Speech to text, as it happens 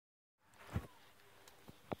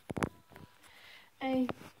Hey,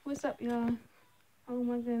 what's up, y'all? Oh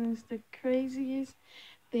my goodness, the craziest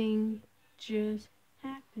thing just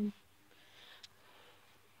happened.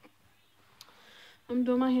 I'm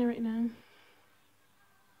doing my hair right now.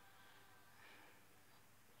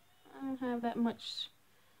 I don't have that much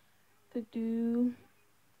to do.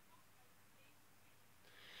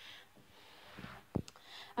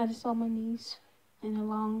 I just saw my niece in a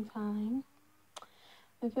long time.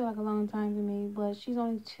 It feel like a long time to me, but she's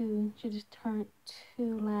only 2. She just turned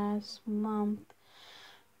 2 last month.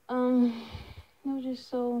 Um, it was just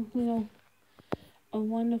so, a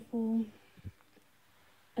wonderful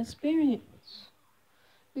experience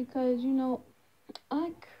because,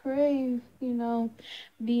 I crave,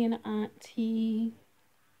 being an auntie,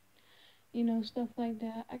 stuff like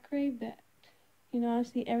that. I crave that. I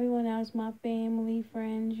see everyone else, my family,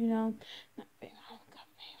 friends, not family,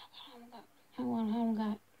 I don't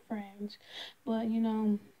got friends. But,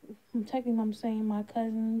 technically I'm saying my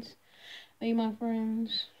cousins, they my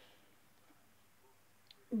friends.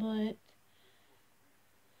 But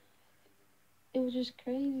it was just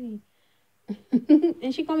crazy.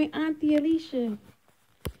 And she called me Auntie Alicia.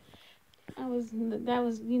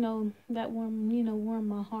 That warmed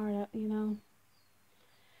my heart up.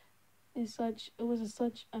 It was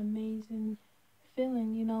such amazing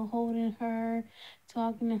feeling, holding her,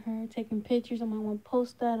 talking to her, taking pictures. I'm gonna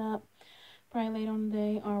post that up probably later on the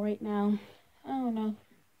day or right now. I don't know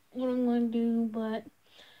what I'm gonna do, but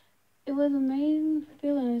it was amazing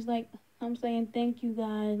feeling. It's like I'm saying thank you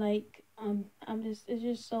guys. Like it's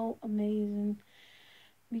just so amazing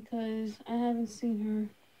because I haven't seen her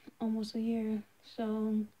almost a year.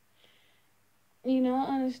 So, I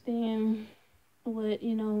understand what,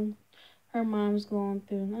 her mom's going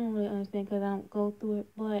through. I don't really understand because I don't go through it,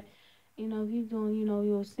 but if you're doing,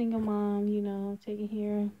 you're a single mom, taking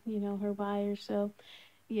care, her by herself,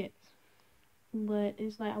 yes. But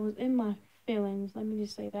it's like I was in my feelings. Let me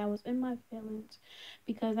just say that I was in my feelings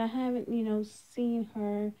because I haven't, seen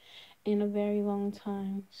her in a very long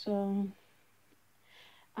time. So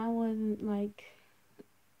I wasn't like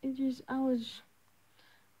it. Just I was,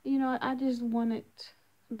 I just wanted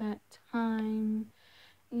that time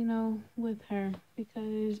with her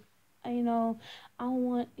because I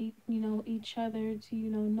want each other to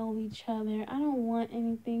know each other. I don't want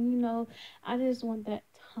anything. I just want that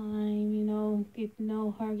time. Get to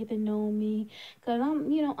know her, get to know me, cause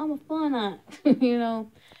I'm a fun aunt.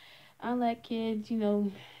 I let kids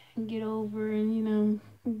get over and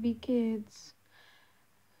be kids,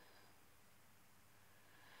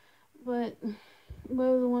 but it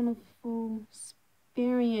was a wonderful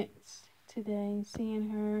experience today seeing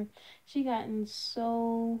her. She gotten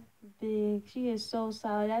so big. She is so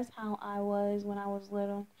solid. That's how I was when I was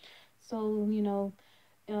little. So,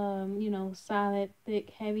 solid, thick,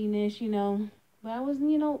 heaviness. But I was,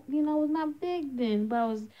 I was not big then,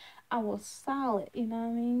 but I was solid, you know what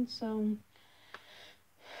I mean? So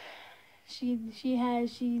she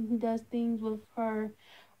does things with her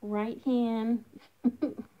right hand.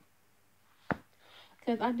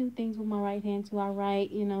 Cause I do things with my right hand too. I write,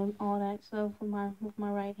 all that stuff with my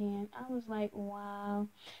right hand. I was like, wow.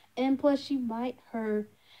 And plus, she bite her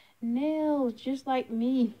nails just like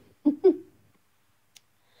me. I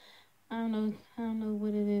don't know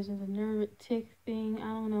what it is. It's a nerve tick thing. I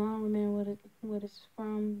don't know. I don't remember what it's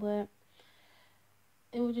from, but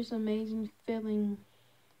it was just amazing feeling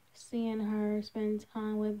seeing her, spending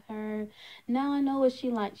time with her. Now I know what she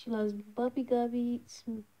likes. She loves Puppy Guppies.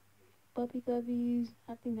 Puppy Guppies.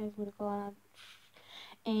 I think that's what it's called.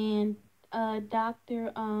 And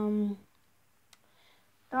Doctor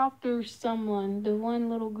Doctor someone, the one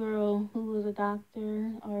little girl who was a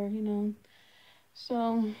doctor, or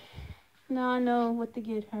so now I know what to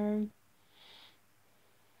get her.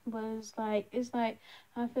 But it's like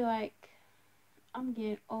I feel like I'm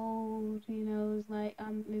getting old. It's like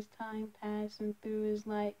this time passing through. It's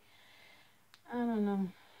like I don't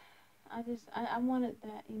know. I wanted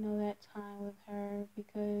that that time with her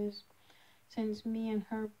because since me and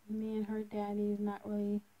her daddy is not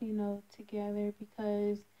really together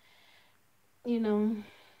because you know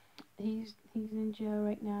he's in jail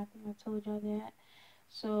right now. I think I told y'all that.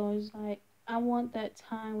 So it's like I want that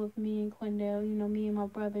time with me and Quindell. Me and my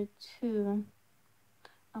brother too.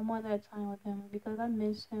 I want that time with him because I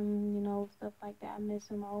miss him. Stuff like that. I miss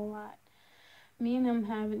him a whole lot. Me and him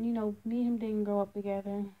didn't grow up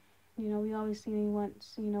together. We always seen him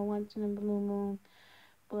once in a blue moon.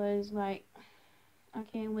 But it's like I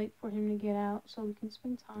can't wait for him to get out so we can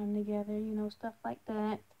spend time together. Stuff like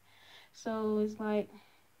that. So it's like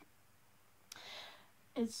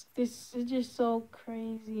it's just so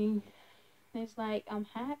crazy. It's like I'm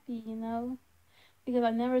happy. because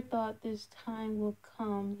I never thought this time would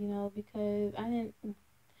come, because I didn't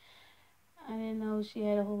know she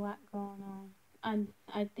had a whole lot going on.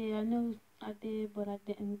 I did. I knew I did, but I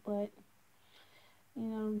didn't. But you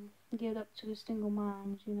know, give it up to the single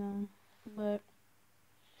moms. But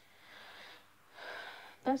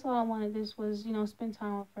that's all I wanted. This was, spend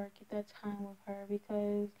time with her, get that time with her,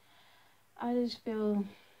 because I just feel,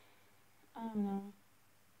 I don't know.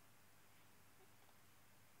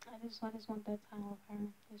 I just want that time with her.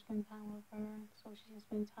 To spend time with her, so she can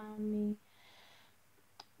spend time with me.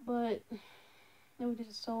 But it was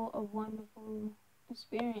just so a wonderful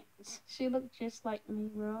experience. She looked just like me,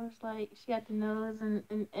 bro. It's like she got the nose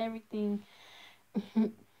and everything.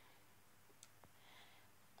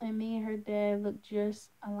 And me and her dad look just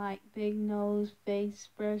alike. Big nose, face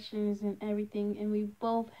expressions, and everything. And we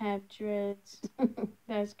both have dreads.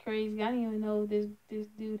 That's crazy. I didn't even know this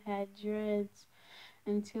dude had dreads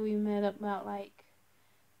until we met up about like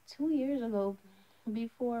 2 years ago,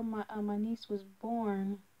 before my niece was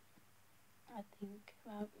born. I think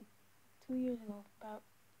about 2 years ago, about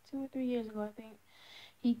 2 or 3 years ago. I think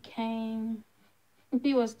he came.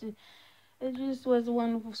 He was. It just was a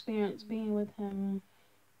wonderful experience being with him,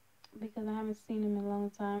 because I haven't seen him in a long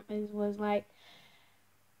time. It was like,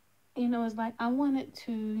 it's like I wanted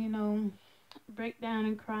to, break down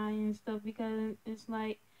and cry and stuff, because it's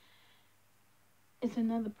like it's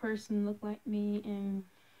another person look like me, and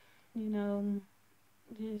you know,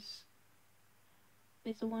 just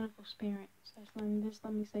it's a wonderful experience. Just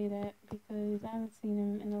let me say that, because I haven't seen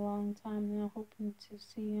him in a long time, and I'm hoping to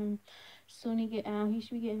see him soon. He get out. He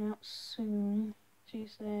should be getting out soon, she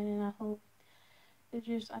said, and I hope. I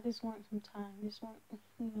just want some time. Just want,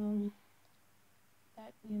 you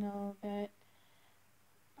know, that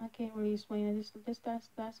I can't really explain it.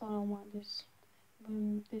 That's all I want. Just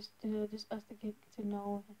us to get to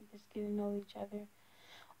know, just get to know each other.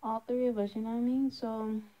 All three of us, you know what I mean?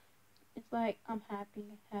 So it's like I'm happy.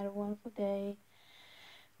 Had a wonderful day.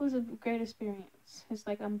 It was a great experience. It's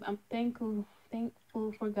like I'm thankful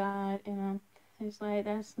for God, and it's like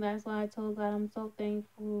that's why I told God I'm so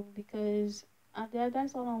thankful, because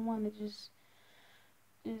that's all I want, to just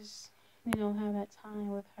have that time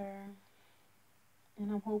with her,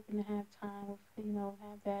 and I'm hoping to have time with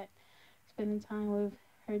have that spending time with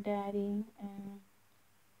her daddy, and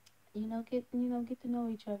get to know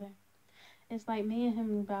each other. It's like me and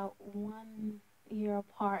him about 1 year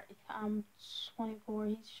apart. I'm 24.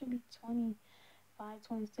 He should be 25,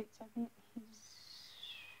 26. I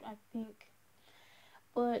think.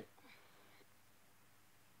 But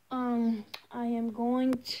I am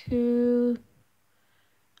going to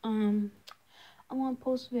um I'm gonna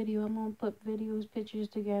post video. I'm gonna put videos, pictures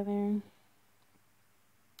together,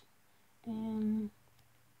 and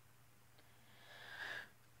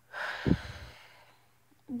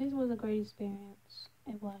this was a great experience.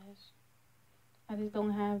 It was. I just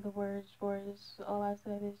don't have the words for it. All I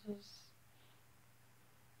said is just,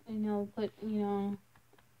 put,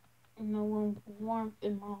 warmth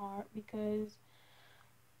in my heart, because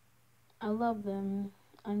I love them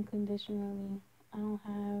unconditionally. I don't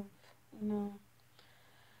have, you know,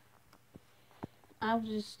 I was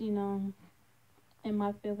just, in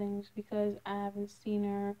my feelings, because I haven't seen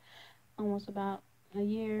her almost about a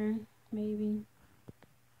year, maybe.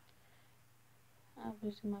 I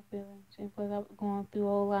was just in my feelings. And plus, I was going through a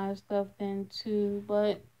whole lot of stuff then, too.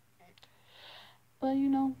 But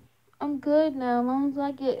I'm good now. As long as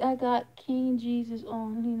I got King Jesus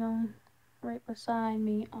on, right beside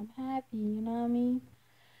me, I'm happy. You know what I mean?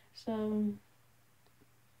 So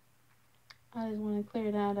I just want to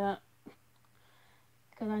clear that up,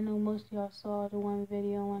 because I know most of y'all saw the one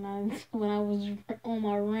video when I when I was on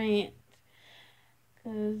my rant.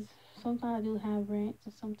 Because sometimes I do have rants,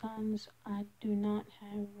 and sometimes I do not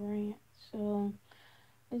have rants. So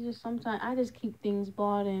it's just sometimes I just keep things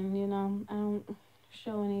bought in. I don't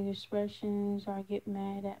show any expressions or get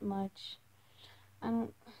mad that much. I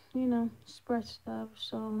don't, express stuff.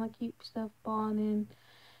 So I keep stuff bought in,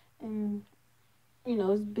 and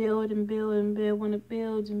it's build and build and build. When it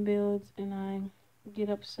builds and builds, and I get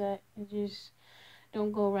upset, it just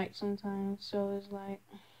don't go right sometimes. So it's like,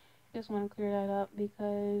 just want to clear that up,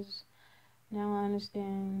 because now I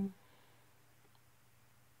understand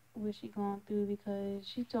what she going through, because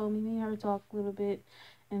she told me and her talk a little bit,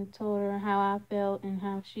 and told her how I felt and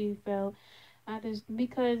how she felt.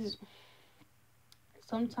 Because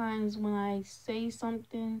sometimes when I say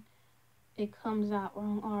something, it comes out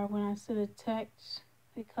wrong, or when I send a text,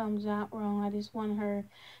 it comes out wrong. I just want her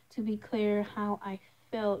to be clear how I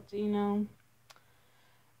felt.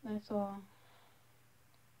 That's all.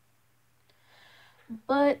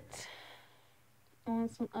 But on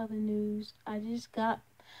some other news.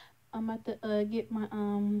 I'm about to get my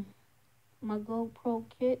GoPro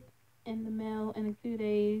kit in the mail in a few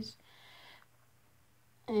days,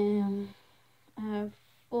 and I have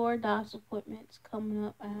 4 doc's appointments coming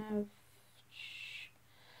up.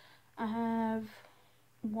 I have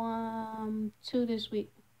two this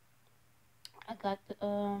week. I got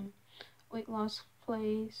the weight loss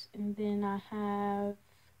place, and then I have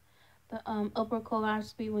the upper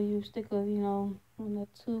coloscopy when you stick when the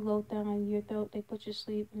tube goes down your throat, they put you to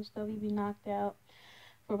sleep and stuff. You be knocked out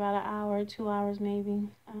for about an hour, 2 hours maybe.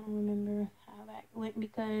 I don't remember how that went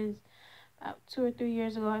because about 2 or 3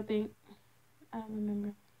 years ago, I think. I don't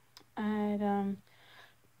remember. I had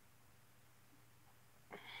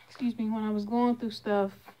excuse me, when I was going through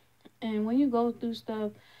stuff, and when you go through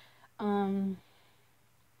stuff, um,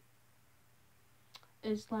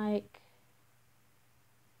 it's like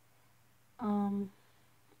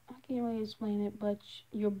I can't really explain it, but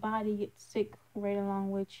your body gets sick right along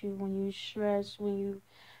with you when you stress, when you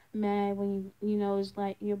mad, when it's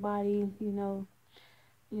like your body,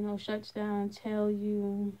 shuts down and tell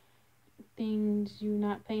you things you're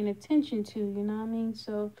not paying attention to. You know what I mean?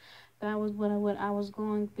 So that was what I was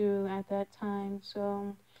going through at that time.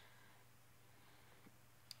 So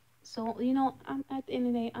I'm at the end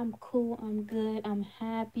of the day, I'm cool, I'm good, I'm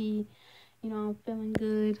happy, I'm feeling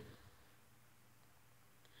good.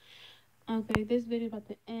 Okay, this video is about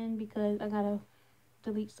to end because I gotta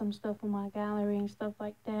delete some stuff from my gallery and stuff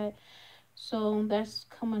like that. So that's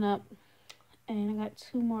coming up, and I got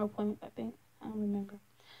 2 more appointments, I think. I don't remember.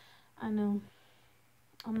 I know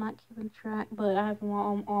I'm not keeping track, but I have them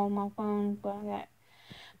all on my phone. But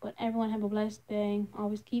everyone have a blessed day.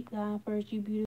 Always keep God first. You beautiful.